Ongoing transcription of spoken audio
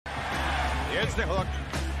Here's the hook.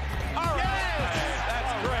 All right. Yes,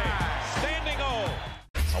 that's great. Standing O.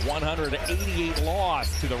 A 188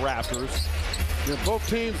 loss to the Raptors. They're both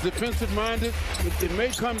teams defensive-minded. It may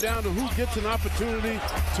come down to who gets an opportunity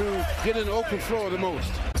to get in the open floor the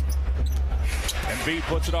most. Embiid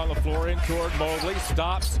puts it on the floor in toward Mobley.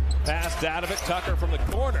 Stops. Passed out of it. Tucker from the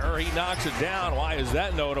corner. He knocks it down. Why is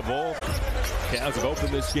that notable? Cavs have opened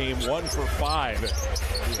this game 1 for 5.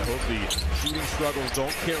 I hope the shooting struggles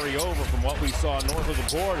don't carry over from what we saw north of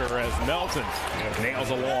the border as Melton nails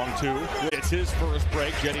a long two. It's his first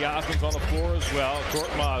break. Jetty Osmond's on the floor as well.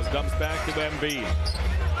 Korkmaz dumps back to Embiid.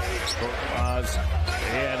 Korkmaz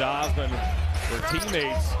and Osmond were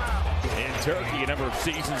teammates in Turkey a number of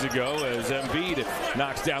seasons ago as Embiid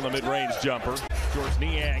knocks down the mid-range jumper. George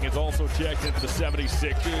Niang is also checked into the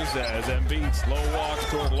 76ers as Embiid slow walks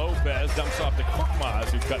toward Lopez, dumps off to Korkmaz,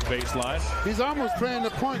 who cut baseline. He's almost playing the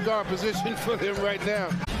point guard position for him right now.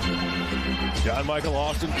 John Michael,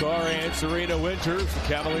 Austin Carr, and Serena Winters. The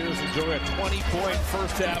Cavaliers enjoy a 20-point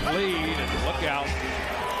first-half lead, and look out,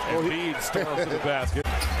 Embiid storms to the basket.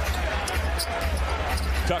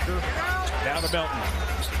 Tucker down to Melton.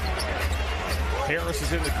 Harris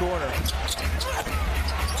is in the corner.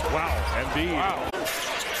 Wow, Embiid. Wow.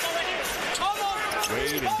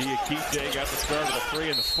 Wade and Diakite got the start of the 3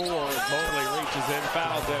 and the 4 as Mobley reaches in,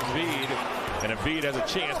 fouls Embiid, and Embiid has a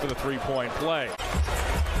chance for the three-point play.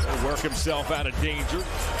 He'll work himself out of danger.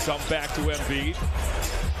 Some back to Embiid.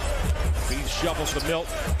 Embiid shovels to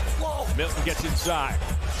Milton. Milton gets inside.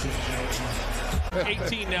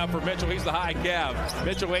 18 now for Mitchell. He's the high Cav.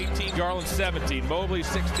 Mitchell 18, Garland 17, Mobley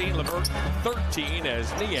 16, Levert 13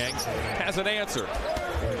 as Niang has an answer.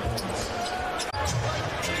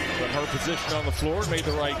 From her position on the floor, made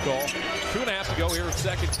the right call. 2.5 to go here in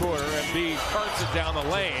second quarter. Embiid carts it down the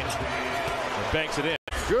lane and banks it in.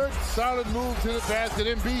 Good, solid move to the basket.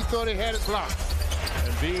 Embiid thought he had it blocked.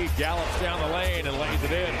 Embiid gallops down the lane and lays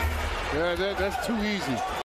it in. Yeah, that's too easy.